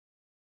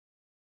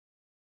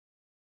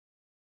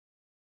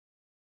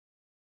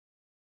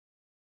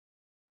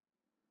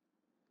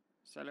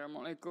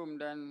Assalamualaikum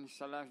dan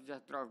salam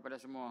sejahtera kepada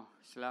semua.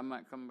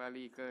 Selamat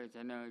kembali ke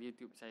channel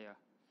YouTube saya.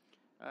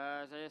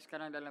 Saya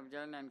sekarang dalam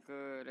perjalanan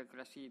ke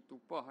rekreasi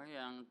Tupah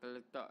yang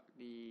terletak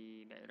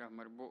di daerah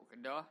Merbuk,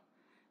 Kedah.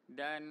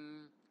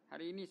 Dan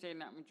hari ini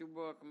saya nak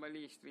mencuba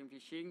kembali stream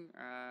fishing.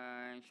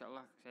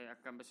 InsyaAllah saya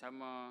akan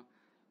bersama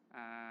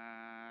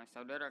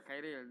saudara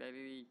Khairil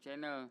dari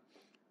channel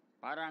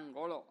Parang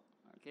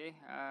Golok. Okay.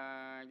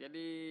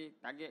 Jadi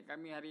target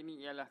kami hari ini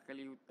ialah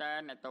keli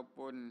hutan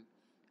ataupun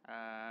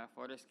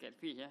forest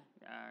catfish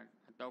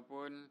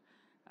ataupun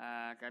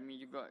kami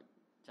juga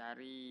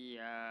cari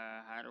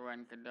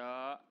haruan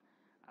kedak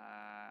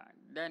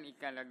dan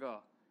ikan laga.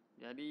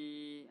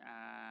 Jadi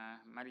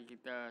mari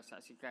kita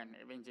saksikan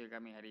adventure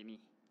kami hari ini.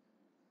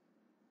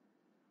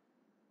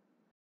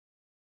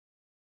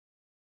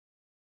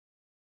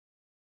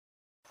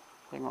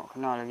 Tengok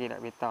kena lagi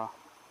tak beta.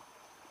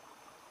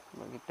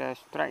 Sebab kita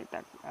strike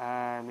tak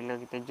bila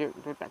kita jerk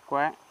tu tak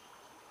kuat.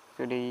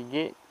 So dia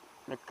gigit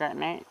dekat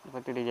naik,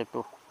 lepas tu dia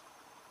jatuh.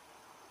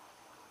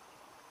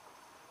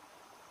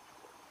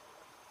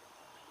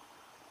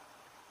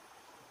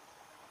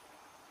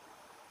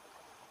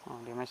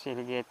 Dia masih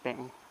lagi attack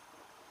ni.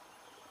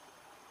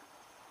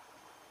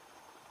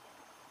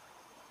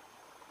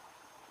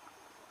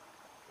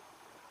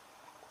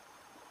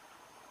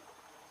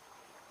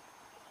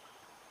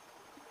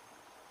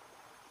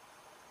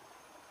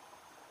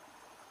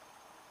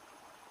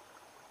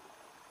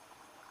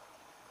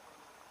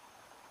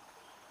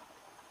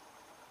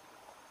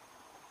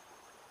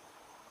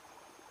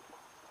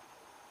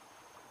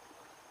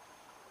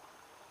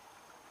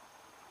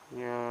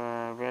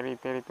 Dia very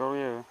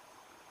territorial.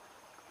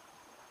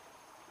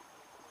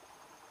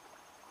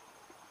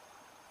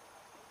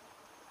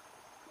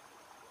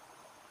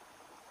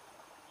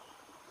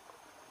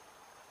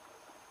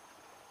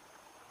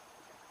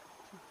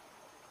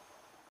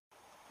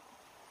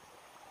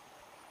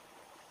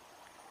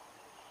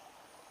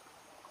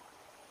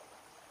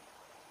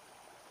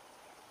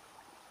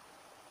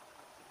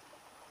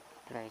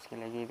 Try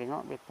sekali lagi,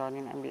 tengok beta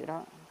ni nak ambil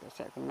tak.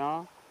 Tak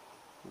kena.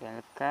 Dia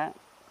lekat.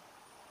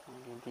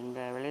 Dia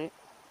tinggal balik.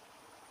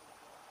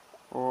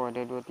 Oh,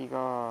 ada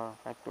 2-3.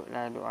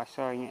 Patutlah duk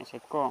rasa ingat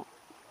sekok.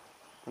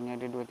 Punya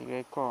ada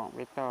 2-3 ekor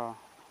beta.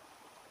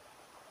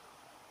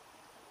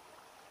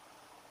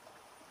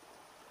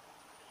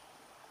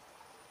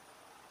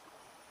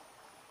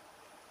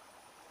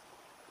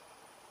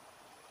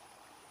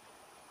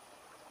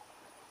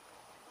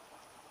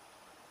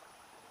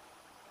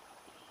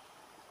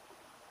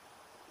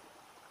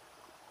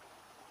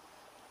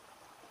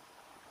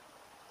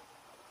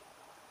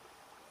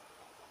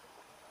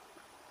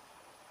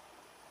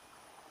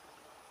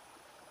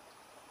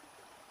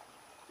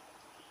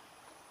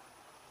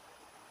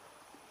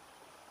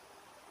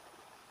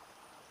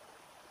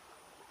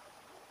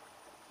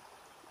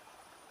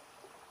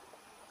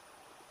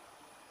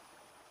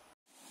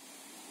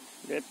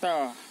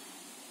 Beta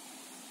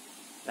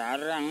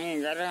garang ni,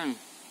 garang.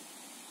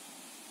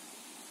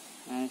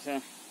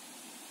 Nice.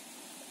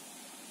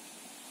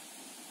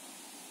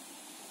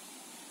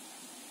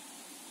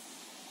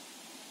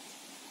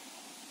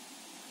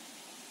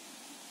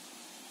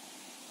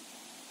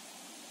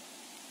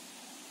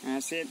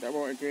 Masih tak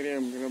bawa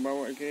aquarium. Kalau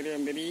bawa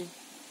aquarium tadi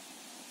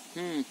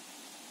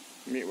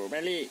ambil bawa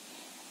balik.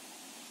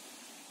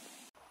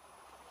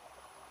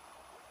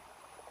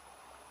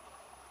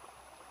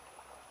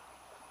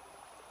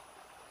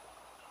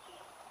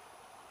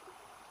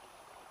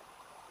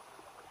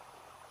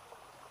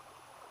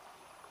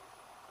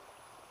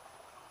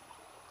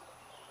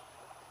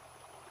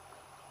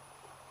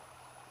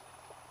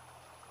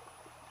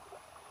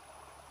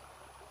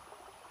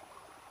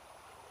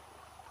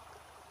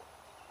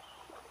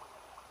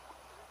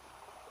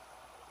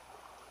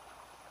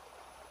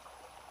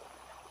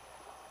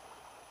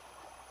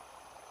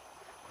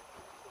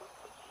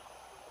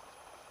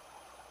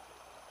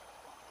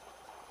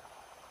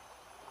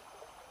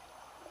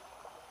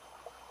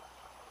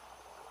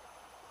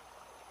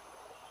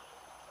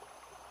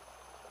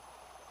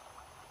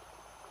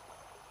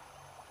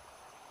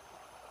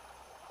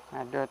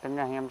 Ada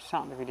tengah yang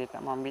besar tapi dia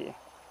tak mau ambil.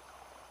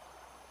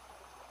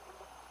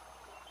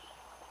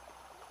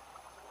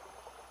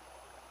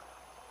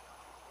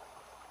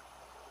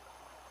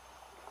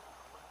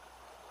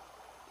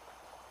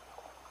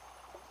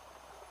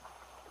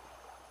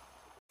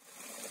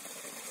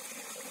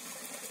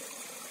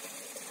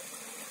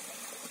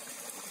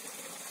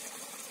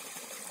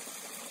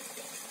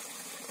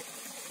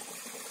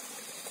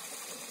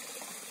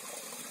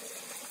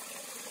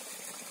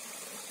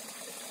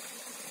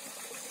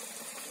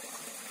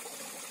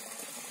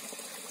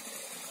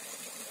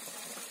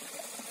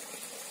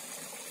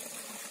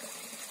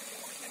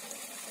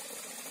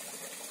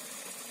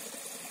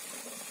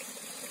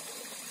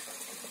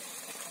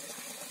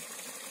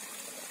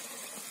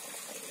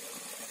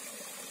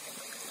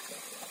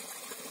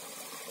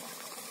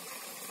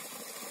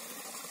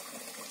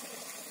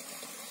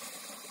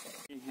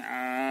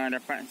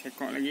 Dapat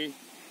sekok lagi.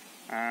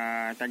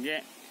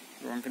 Target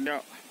ruang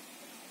kedok.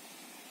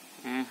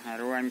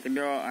 Haruan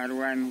kedok,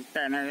 haruan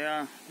hutan lah dia.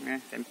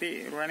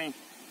 Cantik haruan ni.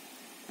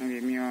 Dia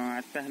punya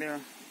atas dia.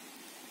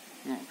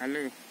 Tengok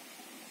colour.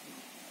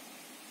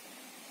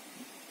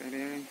 Atas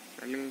dia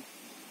colour.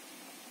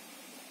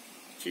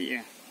 Kecil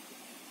lah.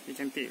 Dia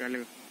cantik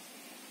colour.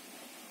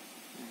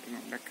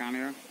 Tengok belakang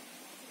dia.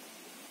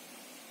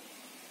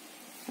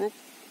 Whoop.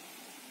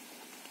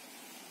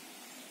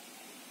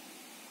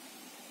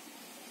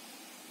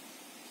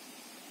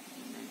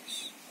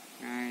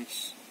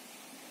 Nice.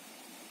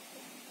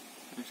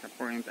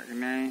 Siapa yang tak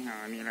kenal,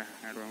 ni lah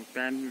haruan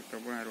hutan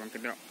ataupun haruan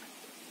kedok.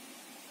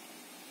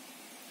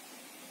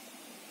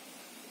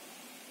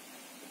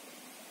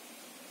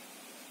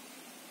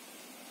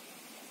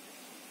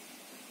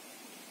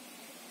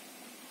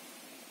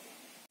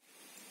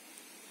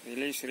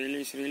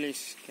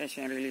 Release. Cash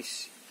and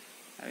release.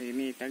 Hari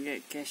ni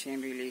target cash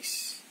and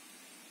release.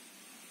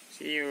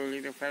 See you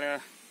little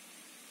fella.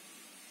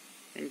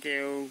 Thank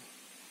you.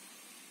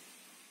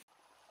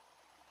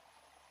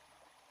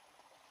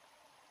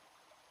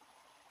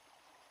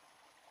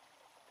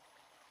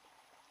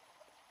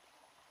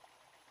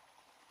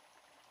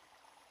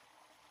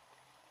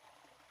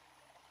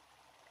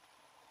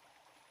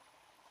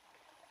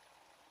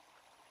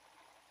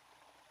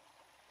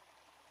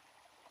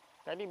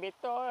 Tadi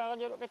betul lah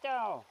kerja duk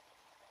kacau.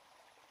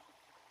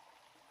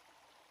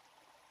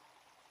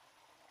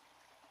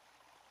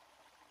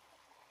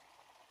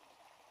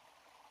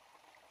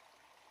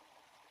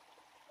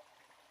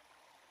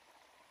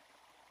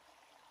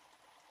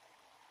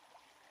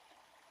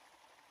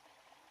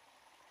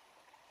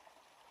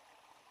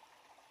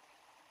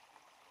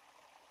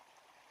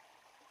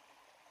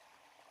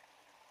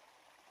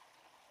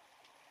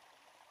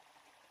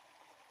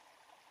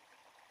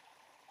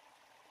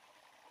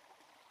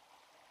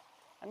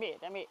 Ambil,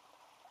 kita ambil.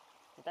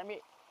 Kita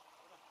ambil.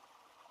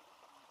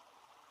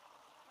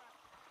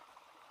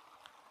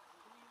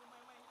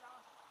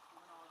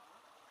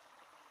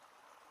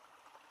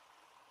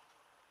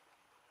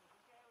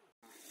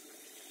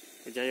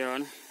 Berjaya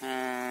ni.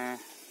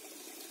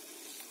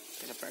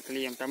 Kita dapat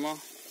keli yang pertama.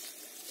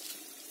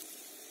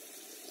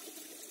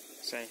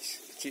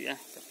 Saiz kecil lah,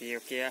 tapi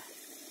okey lah.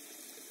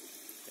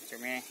 Kita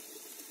comel.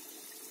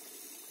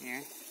 Ni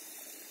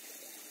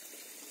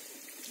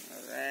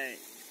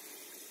alright.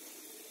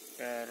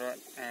 Rod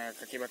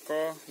kaki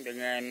bakar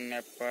dengan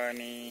apa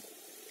ni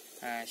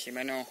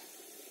Shimano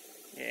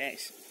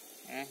DX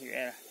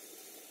UL.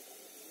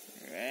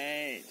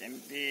 Alright,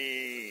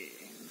 cantik.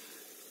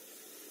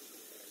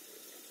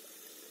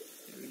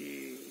 Jadi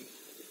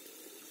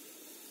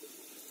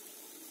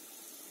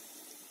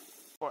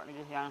pot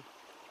lagi yang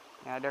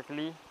ada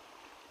keli.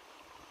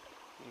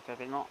 Kita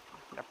tengok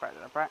dapat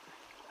tak dapat.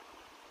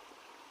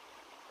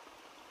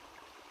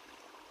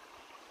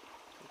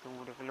 Kita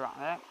tunggu dia keluar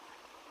kan.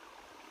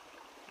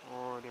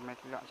 Oh, dia main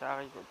keluar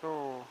cari kot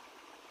tu.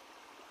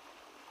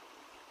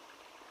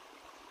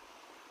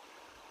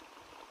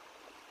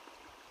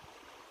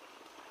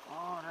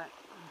 Alright.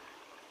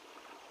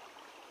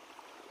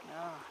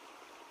 Ya.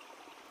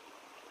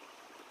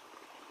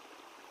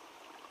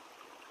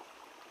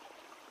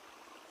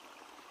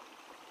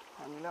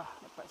 Alhamdulillah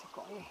dapat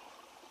sangkut ni.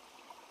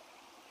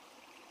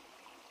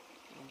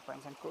 Umpan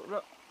sangkut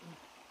pula.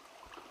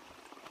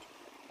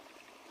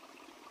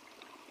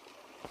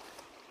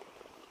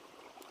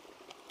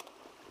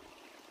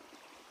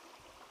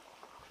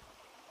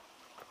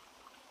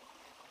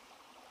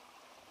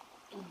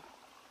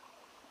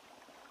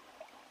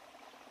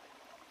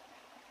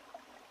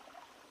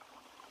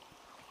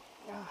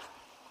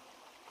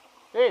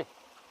 Eh.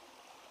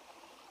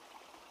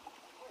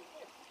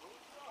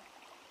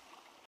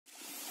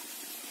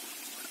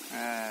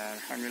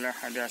 Alhamdulillah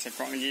ada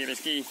sekok lagi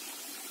rezeki.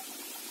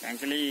 Dan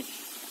keli.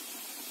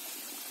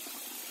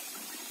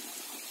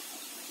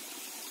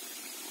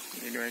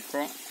 Ini 2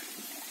 ekor.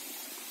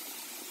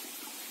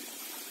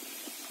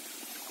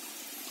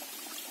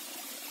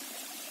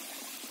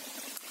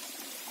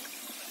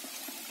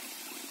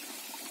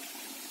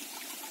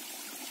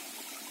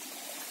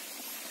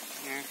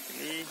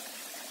 Keli.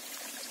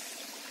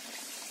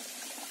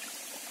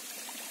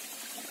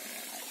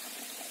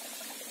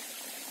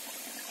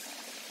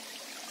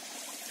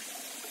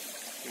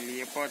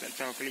 Keli apa tak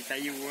tahu, keli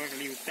kayu ke,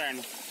 keli hutan.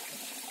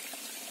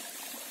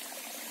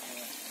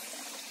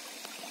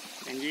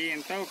 Janji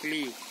yang tahu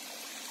keli.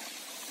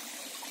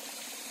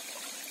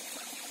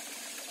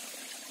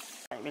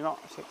 Tengok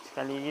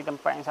sekali lagi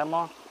tempat yang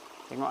sama.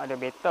 Tengok ada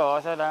beta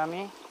saya dalam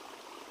ni.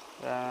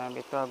 Dan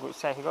beta good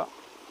size juga.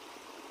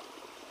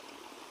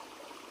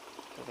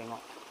 Kita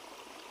tengok.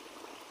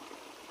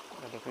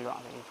 Ada keluar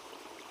tadi.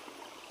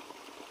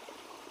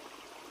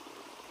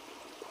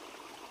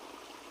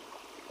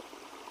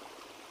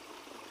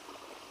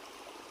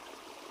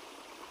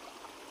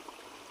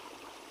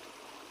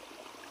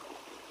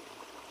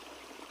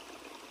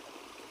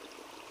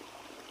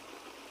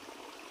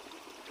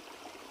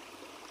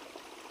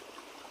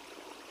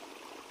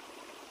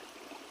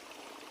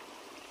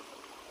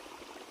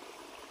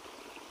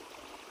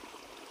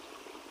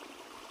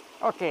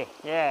 Okey,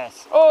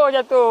 yes. Oh,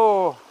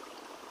 jatuh.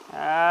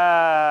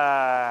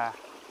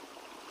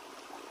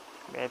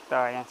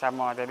 Beta yang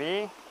sama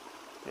tadi.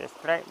 Dia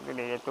strike,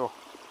 dia jatuh.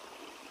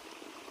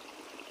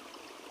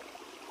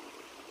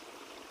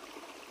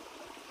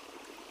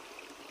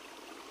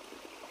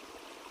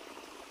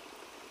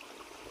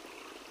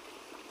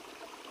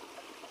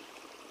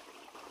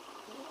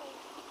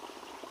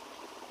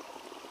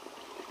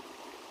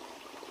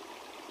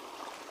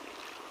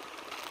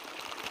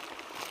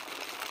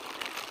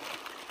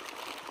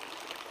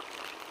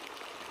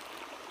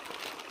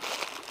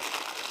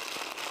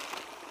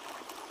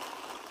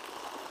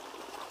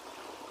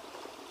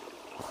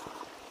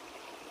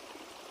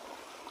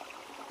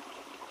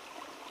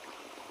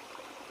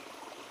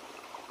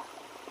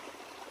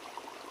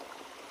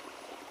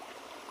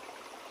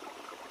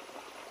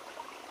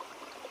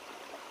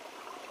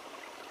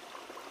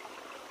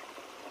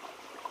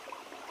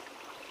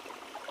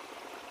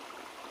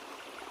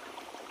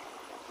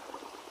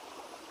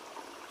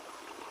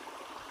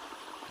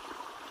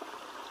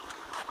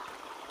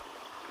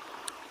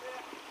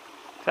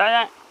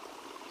 Saya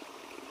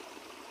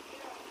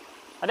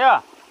ada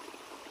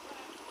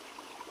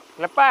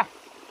lepas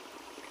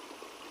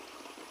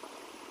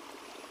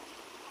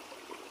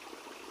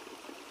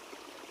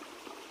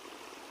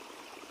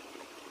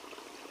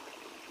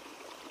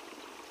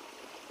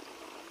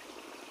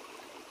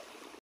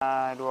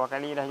dua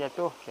kali dah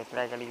jatuh. Saya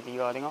try kali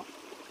ketiga tengok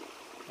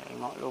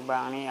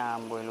lubang ni.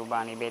 Amboi,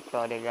 lubang ni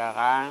beta dia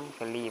garang,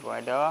 keli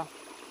pun ada.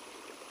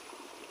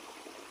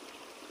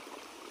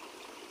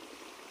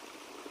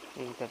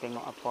 Jadi kita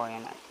tengok apa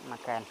yang nak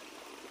makan.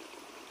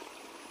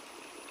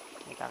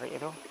 Ni tarik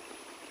tu.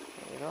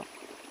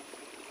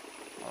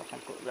 Oh,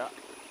 sangkut pula.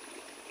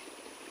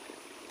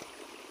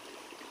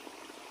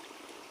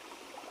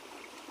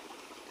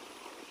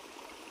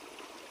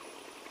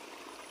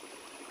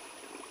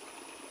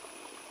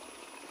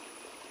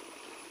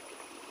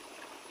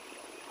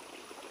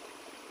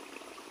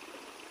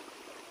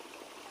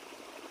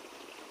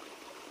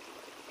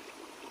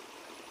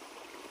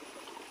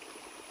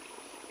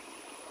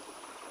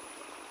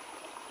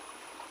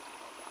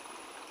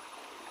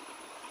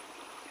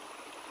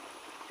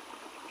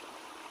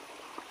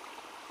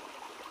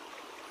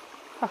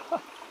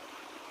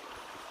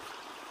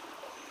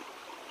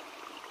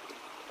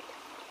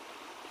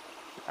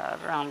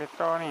 Sekarang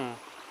beta ni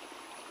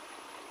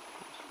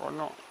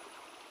seronok.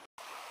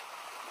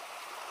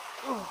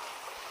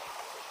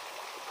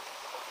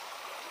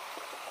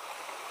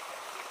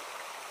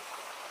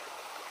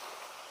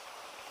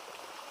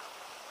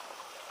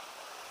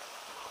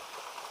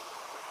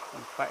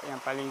 Tempat yang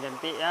paling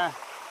cantik ya.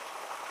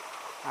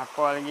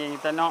 Apa lagi yang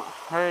kita nak?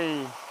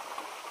 Hei,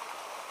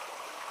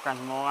 bukan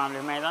semua orang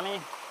boleh main tau ni.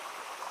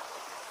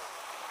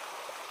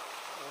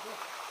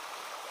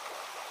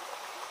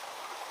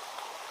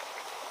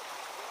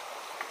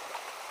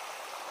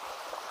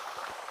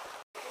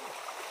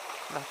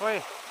 Dah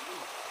boleh.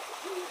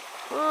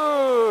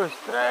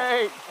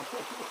 Straight.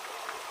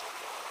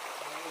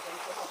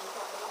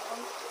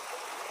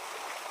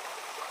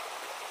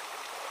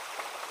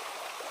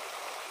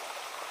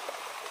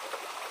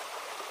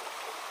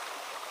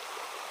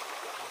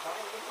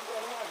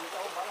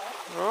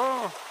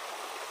 Oh.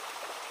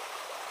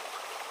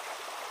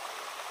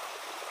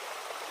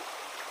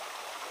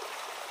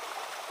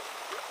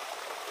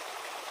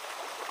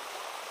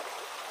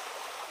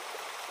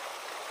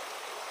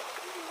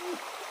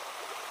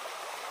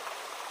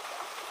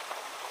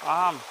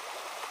 Paham.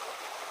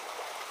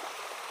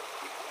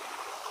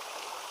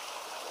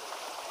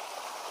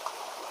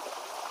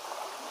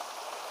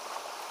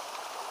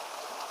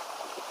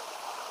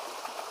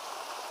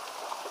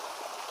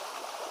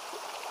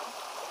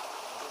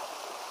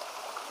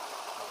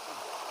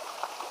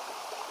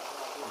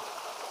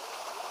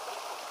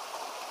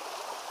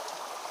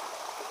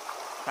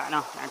 Tak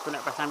noh, aku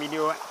nak pasang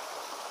video.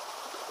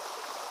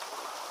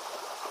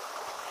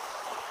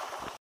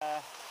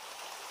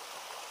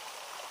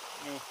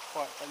 Ni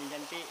spot paling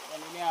cantik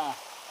dalam dunia.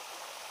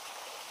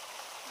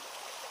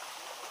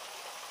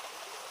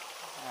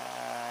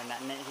 Nak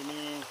naik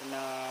sini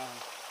kena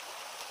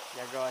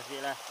jaga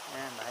sikit lah.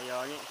 Bahaya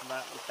ni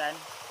sebab hutan.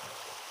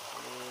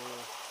 Jadi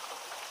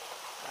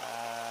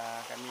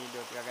kami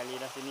 2-3 kali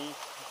dah sini.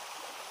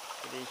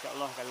 Jadi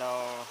insyaAllah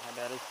kalau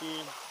ada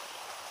rezeki,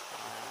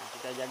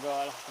 kita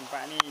jagalah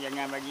tempat ni.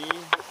 Jangan bagi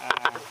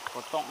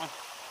potong lah.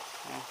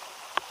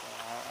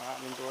 Harap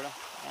macam tu lah.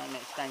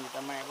 Next time kita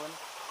main pun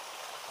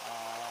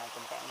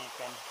tempat ni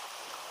akan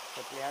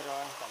terpelihara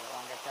lah. Tak ada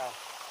orang kacau.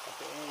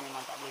 Patut ni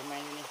memang tak boleh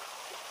main ni.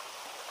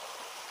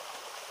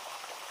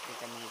 Jadi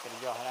kami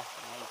terjah lah.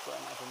 Ikut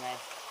anak sungai.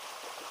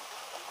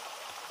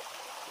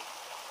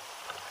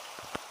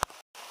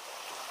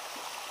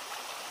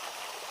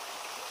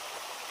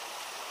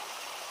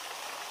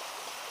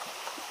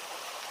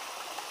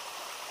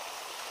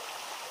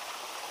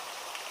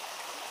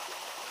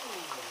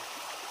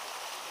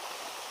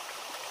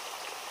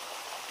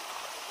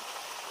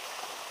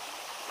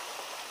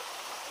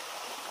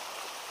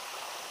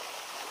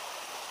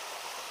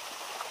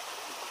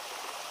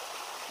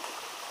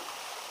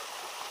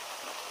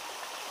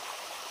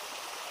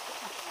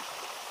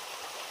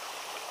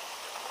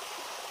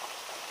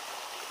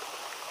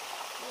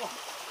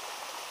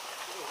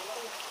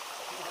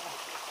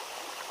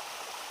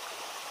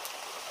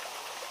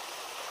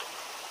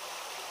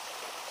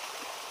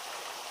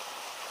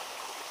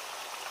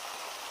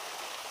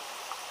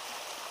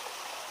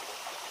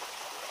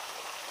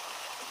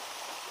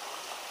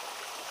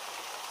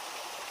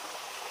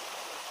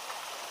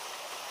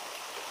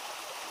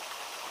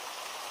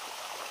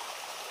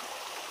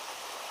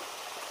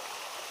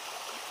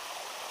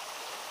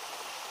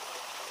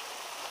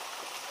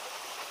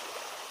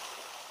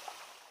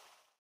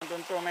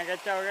 tuntung main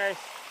kacau guys.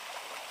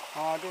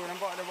 Tu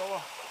nampak ada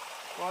bawah.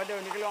 Bawah tu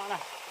ni keluar lah.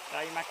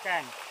 Cari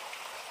makan.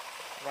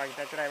 Wah,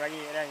 kita try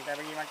bagi dah. Kita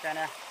bagi makan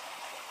dah.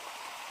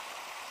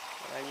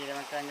 Bagi dia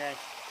makan guys.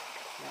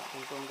 Nak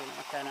tuntung tu nak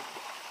makan nak.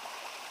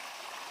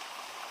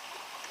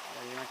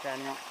 Bagi makan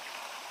tengok.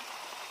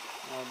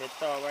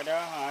 Beta pada.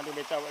 Tu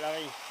beta buat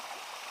lari.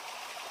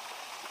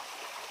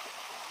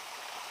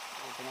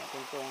 Tengok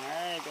tuntung.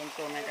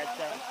 Tuntung main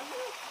kacau.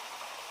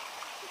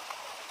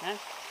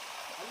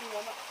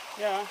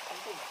 Ya.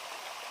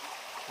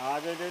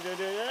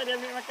 Dia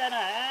ambil makan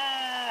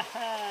dah.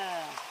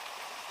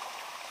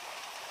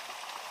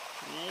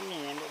 Ini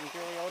yang duk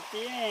mencuri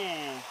roti ni.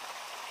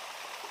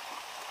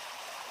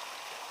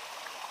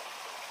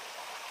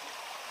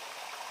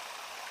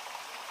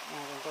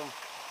 Tuntung.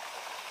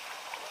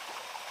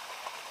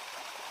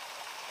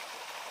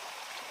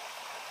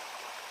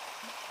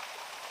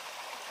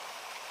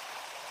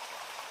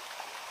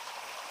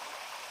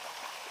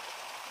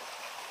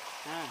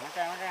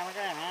 Makan.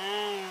 Makan.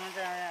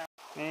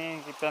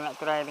 Ni kita nak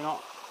try tengok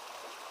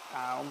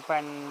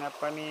umpan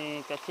apa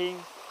ni cacing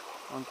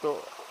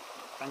untuk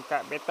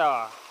tangkap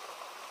beta.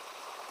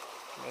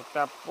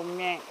 Beta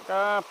pungnek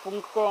ke,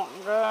 pungkok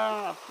ke,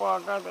 apa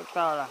ke tak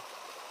tahulah.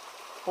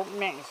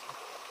 Pungnek.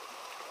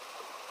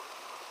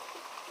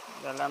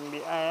 Dalam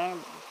BI 4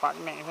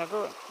 max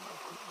aku.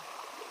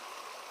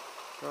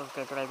 So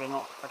kita try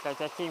tengok pakai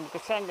cacing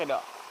berkesan ke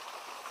tak.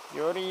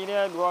 Teori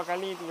dia 2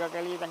 kali 3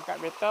 kali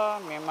tangkap beta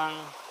memang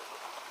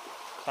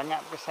sangat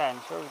berkesan.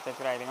 So kita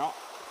try tengok.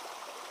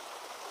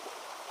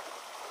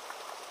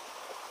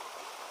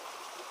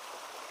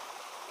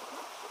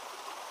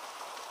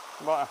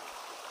 Bawa.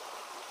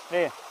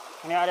 Ni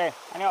ada.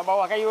 Ni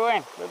bawah kayu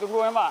kan. Duk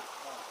tunggu nampak.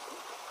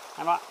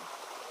 Nampak.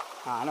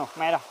 No,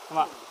 mai dah.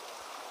 Nampak.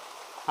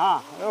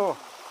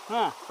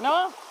 No.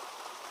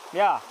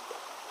 Dia.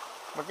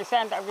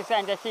 Berkesan tak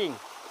berkesan cacing.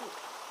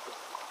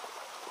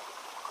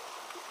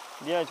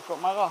 Dia cukup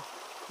marah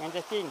dengan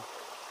cacing.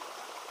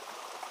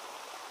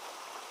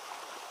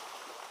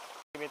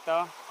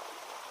 Beta.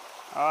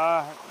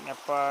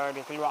 Apa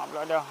dia keluar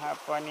pula dah.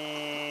 Apa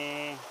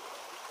ni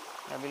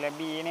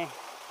labi-labi ni.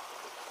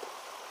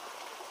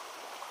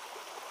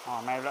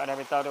 Main pula dah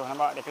beta tu.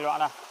 Nampak dia keluar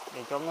dah.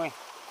 Dia jongoi.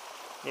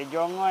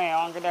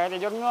 Orang Kedah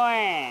kata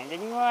jongoi.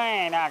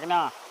 Nak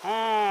kena.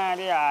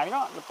 Dia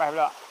tengok lepas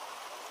pula.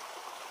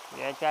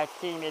 Dia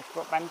cacing dia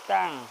cukup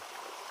pantang.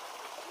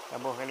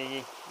 Tabuh kali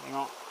lagi.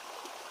 Tengok.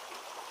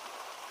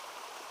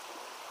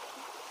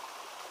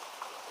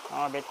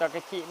 Beta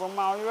kecil pun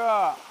mau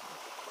juga.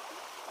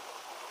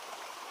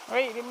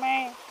 Oi, dia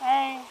main.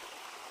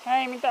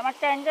 Hai, minta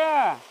makan ke?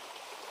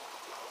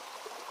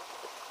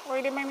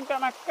 Oi, dia main minta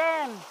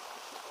makan.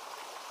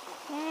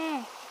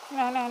 Nah.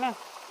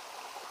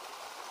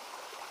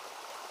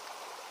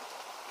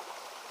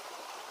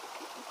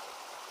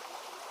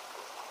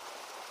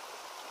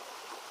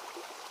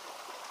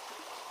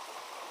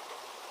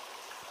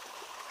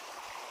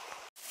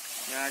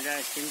 Ya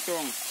guys,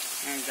 tuntung.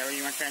 Kita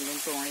bagi makan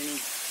tuntung hari ni.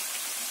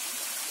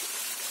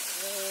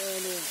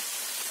 Aduh.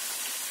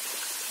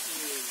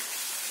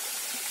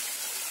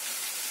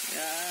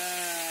 Ya.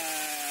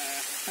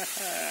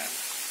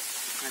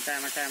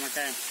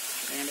 Makan.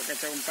 Jangan duk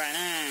kacau umpan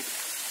lagi.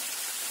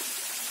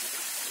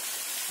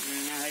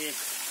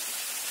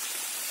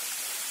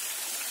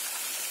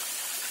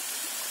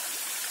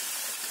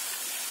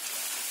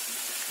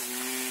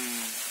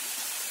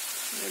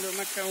 Duk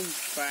makan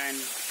umpan.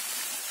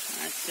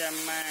 Macam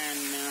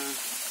mana?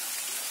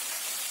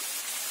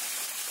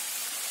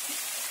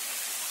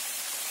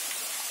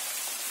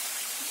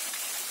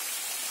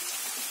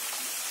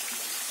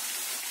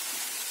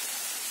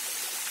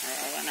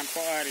 Awak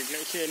nampak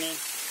reflection ni.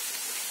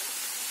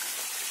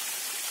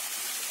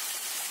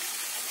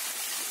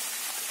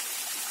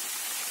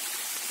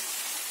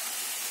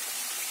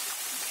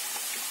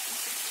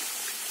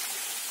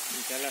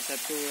 Salah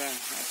satu lah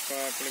apa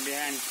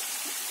kelebihan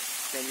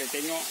kita boleh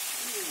tengok.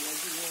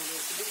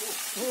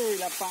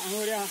 Lapak tu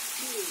dia.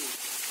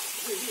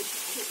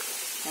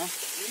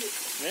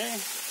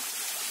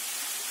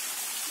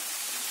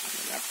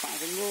 Lapak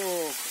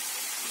sungguh.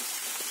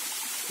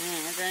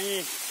 Makan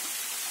lagi.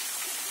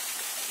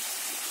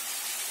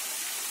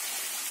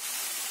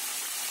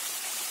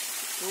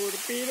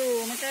 Tepi tu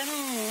makan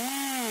tu.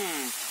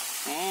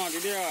 Tu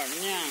dia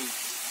kenyang.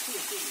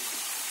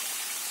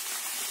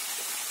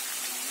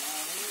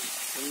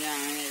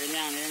 Kenyang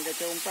dengan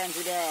kacau umpan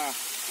sudah.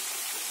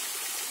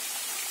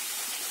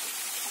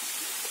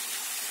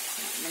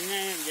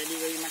 Mengai jadi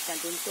bagi makan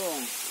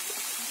tuntung.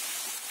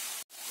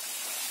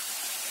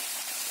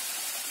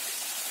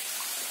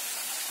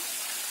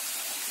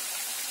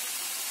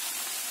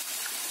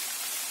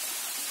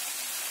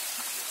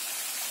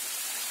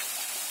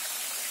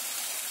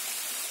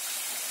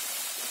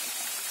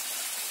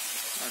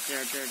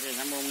 Okey,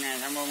 sambung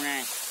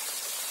mengai.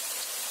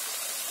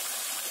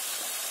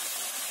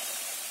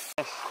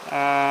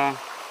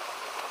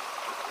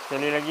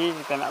 Sekali lagi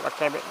kita nak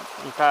pakai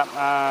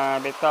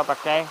beta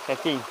pakai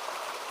cacing.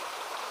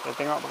 Kita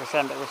tengok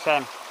berkesan tak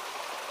berkesan.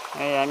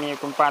 Ni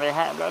kumpan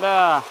rehat pula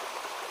dah.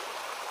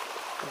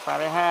 Tempat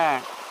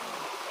rehat.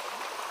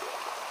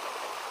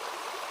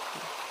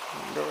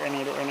 Duduk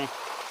ni.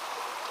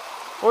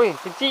 Oi,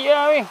 kecil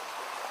lah weh.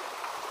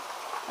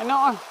 Anak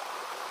lah.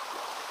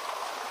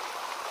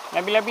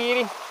 Labi-labi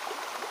ni.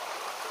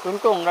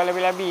 Tuntung kalau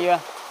labi-labi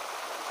lah.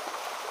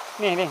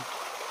 Ni.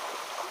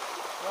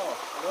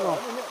 Oh,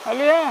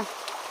 halus lah.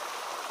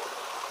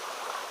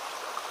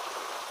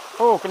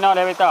 Oh, kena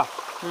dah beta.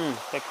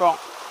 Tekok.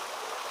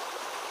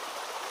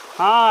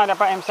 Ha,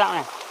 dapat emsak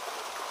ni.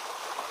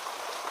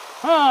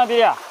 Ha,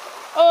 dia.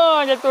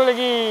 Oh, jatuh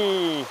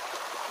lagi.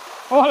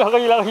 Oh,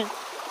 lari.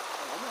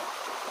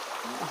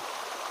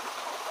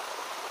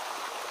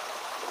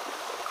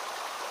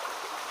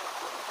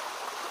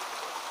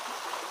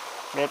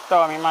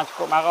 Beta memang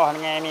cukup marah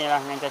dengan ni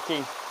lah, dengan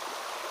cacing.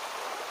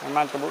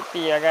 Memang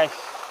terbukti lah guys.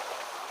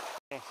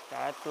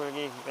 Satu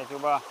lagi kita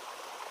cuba.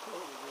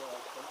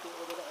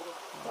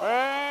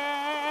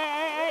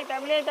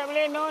 Tak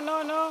boleh. No.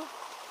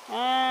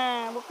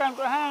 Bukan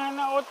untuk hang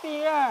nak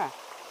OT lah.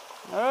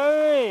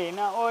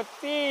 Nak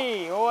OT.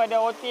 Oh, ada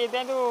OT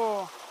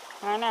tu.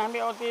 Nah,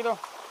 ambil OT tu.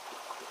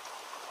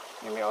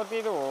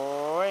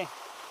 Oi.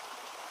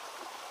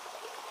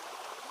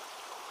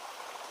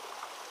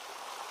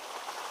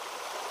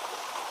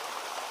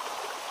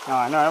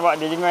 Nampak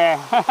dia jengui.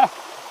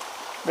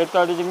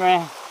 Betul dia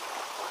jengui.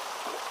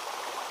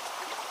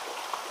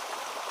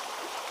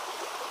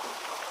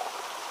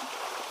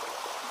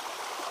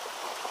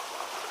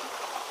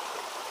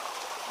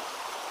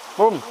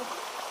 Boom.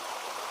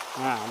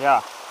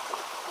 Dia.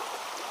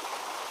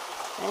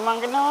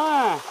 Memang kena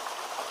lah.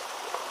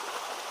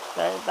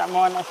 Saya tak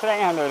mau nak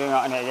strike kan.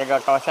 Tengok ni, jaga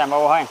kawasan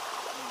bawah kan.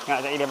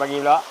 Tengok saya dia bagi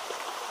pula.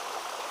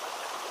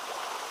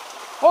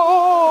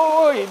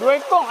 Oh, 2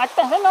 ekor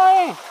atas sana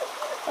ni.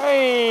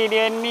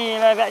 Dia ni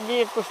lah tak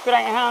pergi aku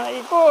strike hang tak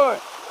ikut.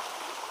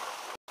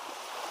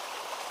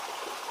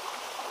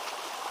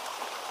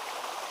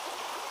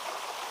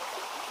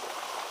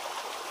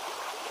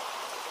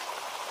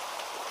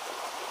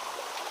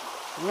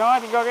 Tengok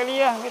 3 kali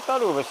lah. Betul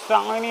tu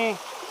besar ni.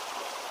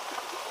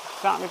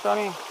 Besar betul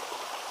ni.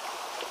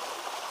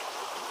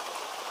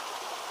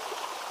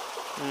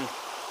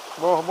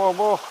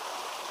 Boh.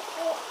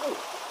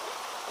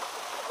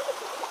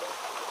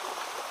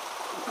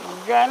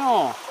 Ikan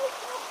tu.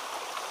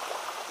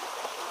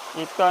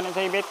 Kita nak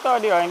cari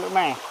beta dia yang duk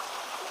main.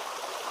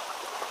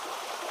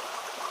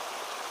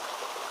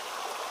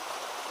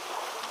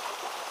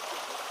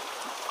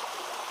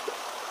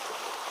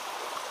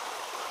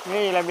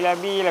 Ni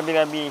labi-labi.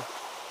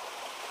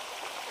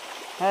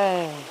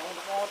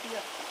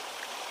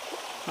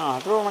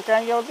 Tu makan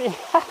lagi roti.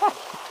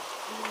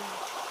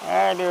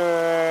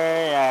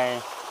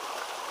 Aduh.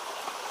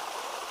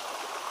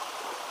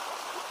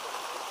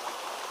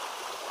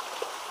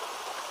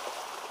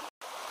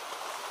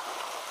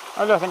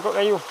 Alah, sangkut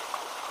kayu.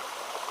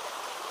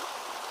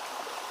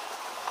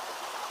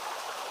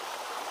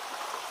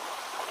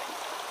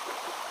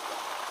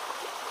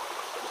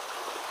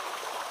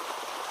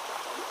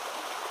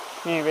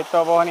 Ni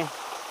beta bawah ni.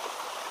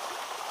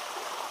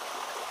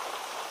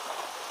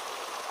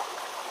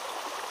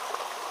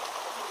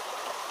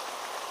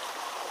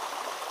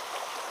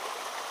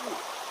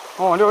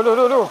 Oh, du.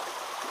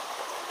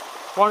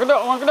 Wang kedok.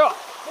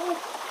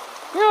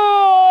 Ya,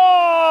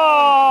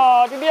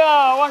 tu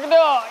dia, wang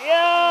kedok.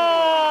 Ya.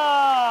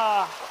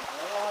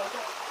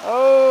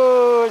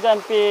 Oh,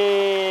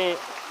 cantik.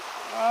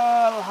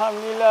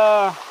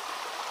 Alhamdulillah.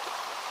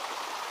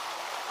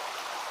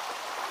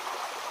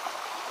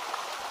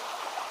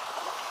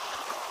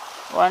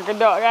 Wang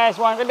kedok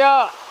guys,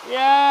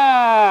 Ya.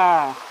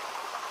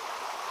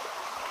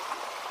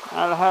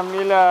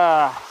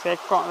 Alhamdulillah,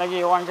 sekok lagi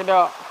wang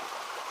kedok.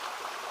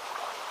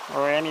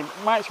 Oh, yang ni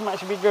much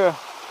bigger.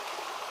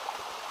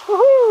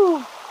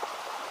 Woohoo.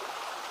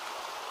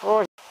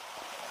 Oh.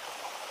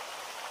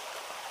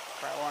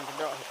 Dapat wang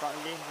kedok sekok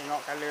lagi.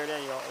 Tengok color dia.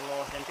 Ya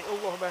Allah, cantik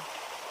Allah bar.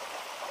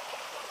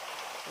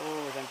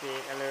 Oh, cantik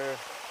color.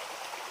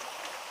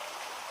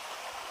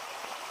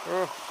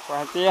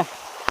 Puas hati ya.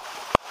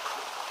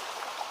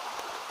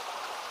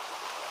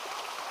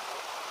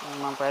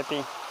 Memang puas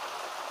hati.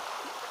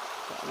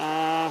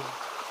 Nah,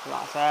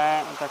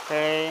 laksat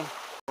pakai.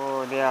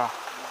 Oh, dia.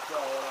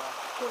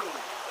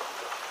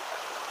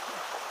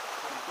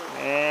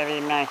 Very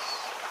nice.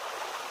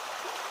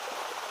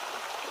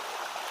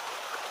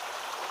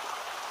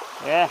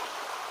 Yeah.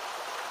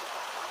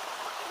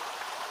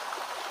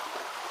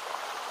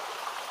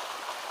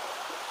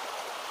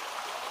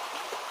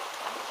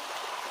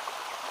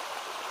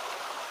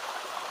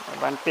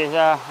 Advantage.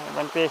 Nah,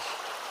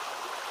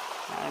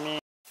 ini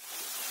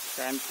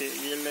cantik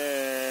gila.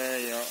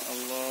 Ya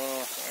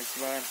Allah,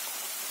 Akbar.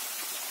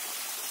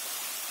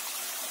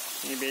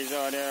 Ini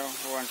beza dia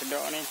warna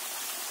kedok ni.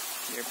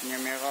 Dia punya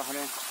merah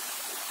ni.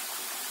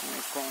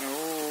 Ekor ni.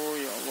 Oh,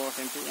 ya Allah,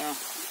 cantiknya.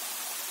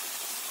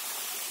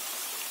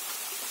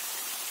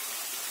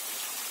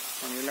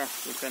 Alhamdulillah,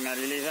 kita nak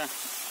release lah.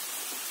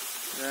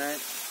 Right.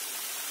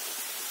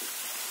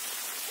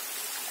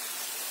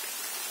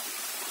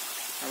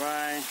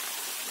 Bye-bye.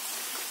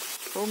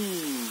 Boom.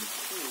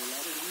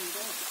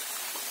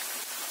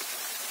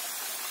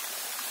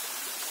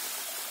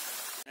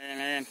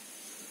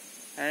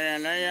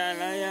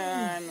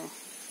 Layan.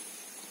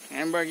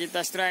 Member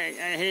kita strike.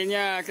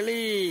 Akhirnya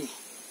keli.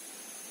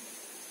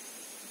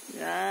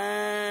 Ya.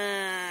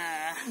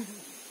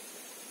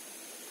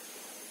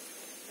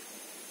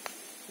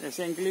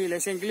 Lesen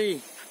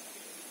keli.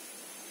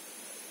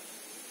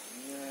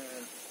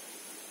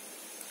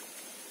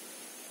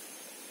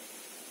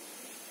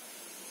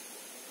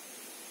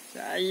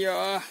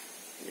 Saya.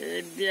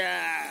 Dia.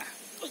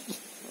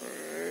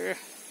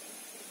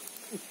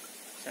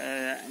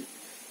 Saya.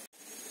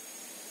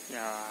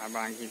 Ya,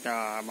 abang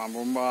kita, abang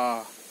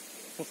bomba.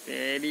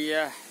 Steady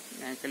lah.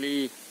 Dengan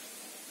keli.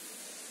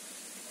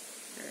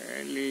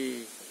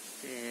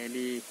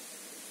 Steady.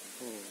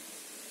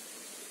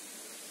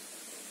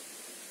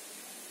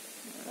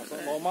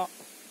 Masuk bomak.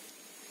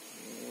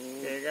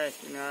 Okay guys,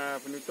 kena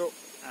penutup.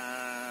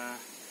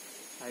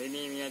 Hari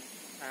ni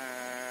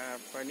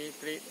punya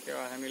trip tu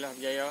alhamdulillah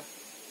berjaya.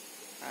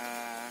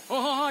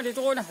 Dia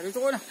turun dah. Dia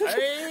turun.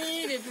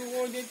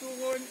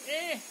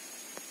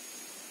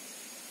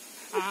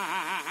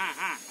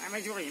 Namai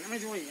curi.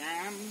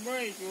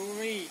 Amboi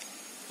curi.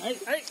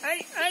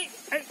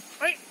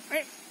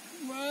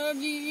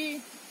 Bagi.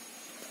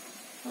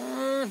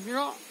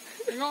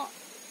 Tengok.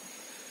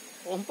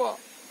 Rompak.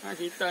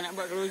 Kita nak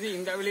buat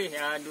closing tak boleh.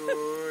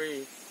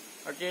 Aduh.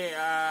 Okey,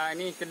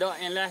 ni kedok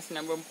yang last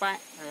nombor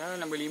 4,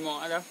 nombor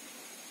 5 dah.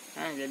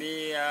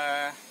 Jadi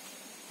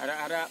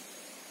harap-harap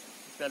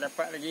kita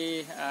dapat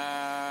lagi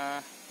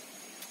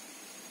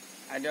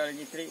ada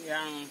lagi trik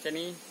yang macam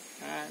ni.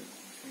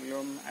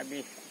 Sebelum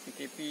habis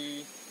PKP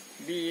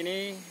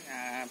ni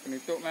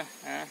penutup lah.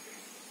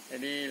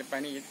 Jadi lepas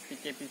ni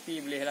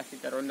PKP bolehlah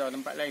kita ronda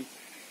tempat lain.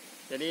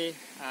 Jadi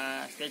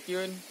stay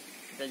tune.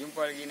 Kita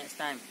jumpa lagi next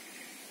time.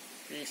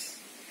 Peace.